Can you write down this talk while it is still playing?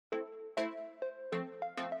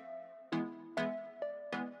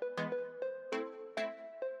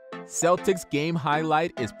Celtics game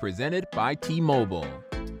highlight is presented by T-Mobile.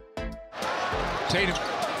 Tatum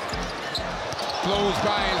blows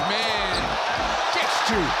by his man. Gets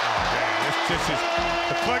two. Oh, man, this is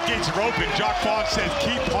the floodgates are open. Jacques Vaughn says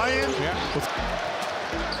keep playing. Yeah.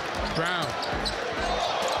 Brown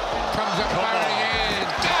comes up firing in.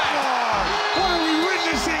 What are we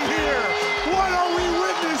witnessing here? What are we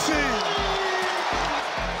witnessing?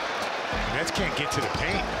 The Nets can't get to the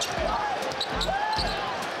paint.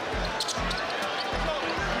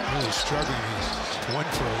 Really struggling. He's 1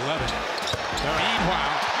 for 11.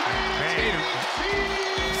 Meanwhile, Tatum.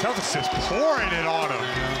 Celtics just pouring it on him.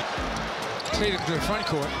 Tatum to the front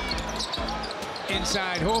court.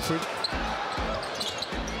 Inside Horford.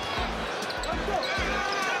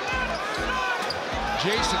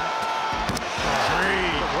 Jason. Three.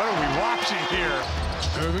 What are we watching here?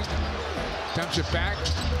 Irving dumps it back. I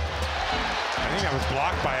think that was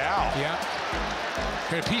blocked by Al. Yeah.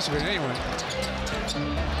 Got a piece of it anyway.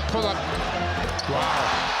 Pull up. Wow.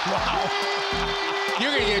 Wow.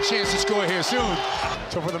 You're going to get a chance to score here soon.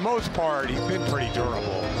 So for the most part, he's been pretty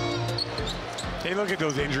durable. They look at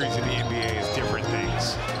those injuries in the NBA as different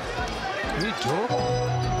things. Really durable?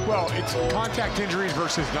 Well, it's contact injuries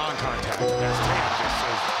versus non-contact. That's Tatum just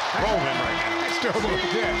says rolling right now. It's durable.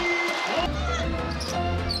 Yeah.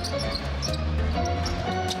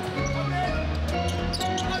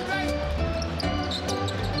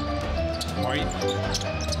 White.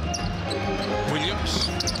 Williams.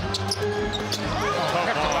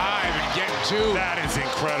 Kept alive and getting two. That is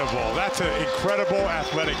incredible. That's an incredible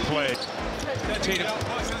athletic play. Tatum.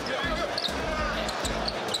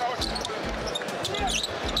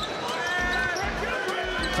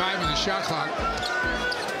 5 in the shot clock.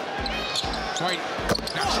 White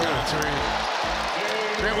knocks down a three.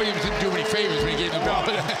 Grant Williams didn't do any favors when he gave the ball.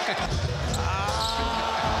 Nope,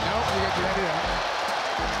 we got the idea.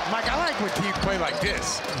 Mike, I like when teams play like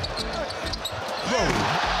this. Whoa.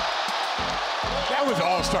 That was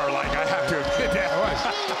all-star-like, I have to admit that.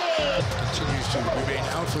 Continues to remain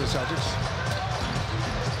out for the Celtics.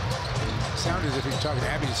 Sounded as if he was talking to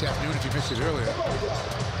Abby this afternoon if you missed it earlier.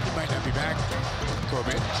 He might not be back for a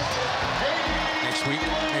bit. Next week,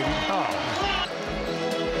 maybe. Oh.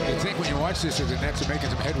 You think when you watch this that the Nets are making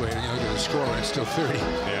some headway, and you look at the score and it's still 30.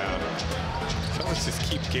 Yeah. Celtics just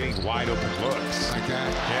keep getting wide open looks. Like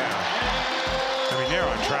that. Yeah. I mean, they're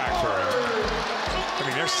on track for it. I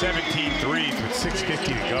mean, they're 17 threes with 6:50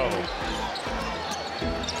 to go.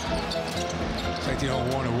 It's like the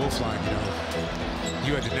old Warner Wolf line, you know.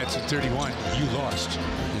 You had the Nets at 31, you lost.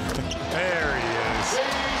 There he is.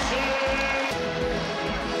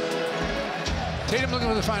 Tatum looking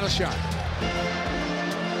for the final shot.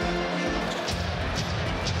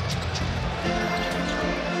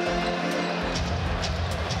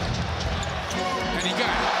 And he got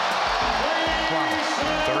it. Wow.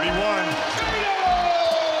 31.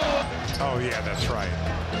 Oh, yeah, that's right.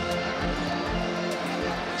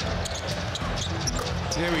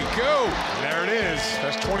 There we go. There it is.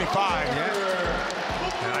 That's 25.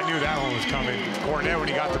 Yeah. And I knew that one was coming. Cornet, when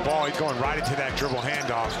he got the ball, he's going right into that dribble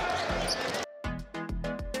handoff.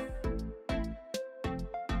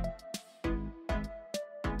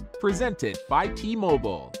 Presented by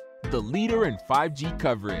T-Mobile, the leader in 5G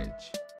coverage.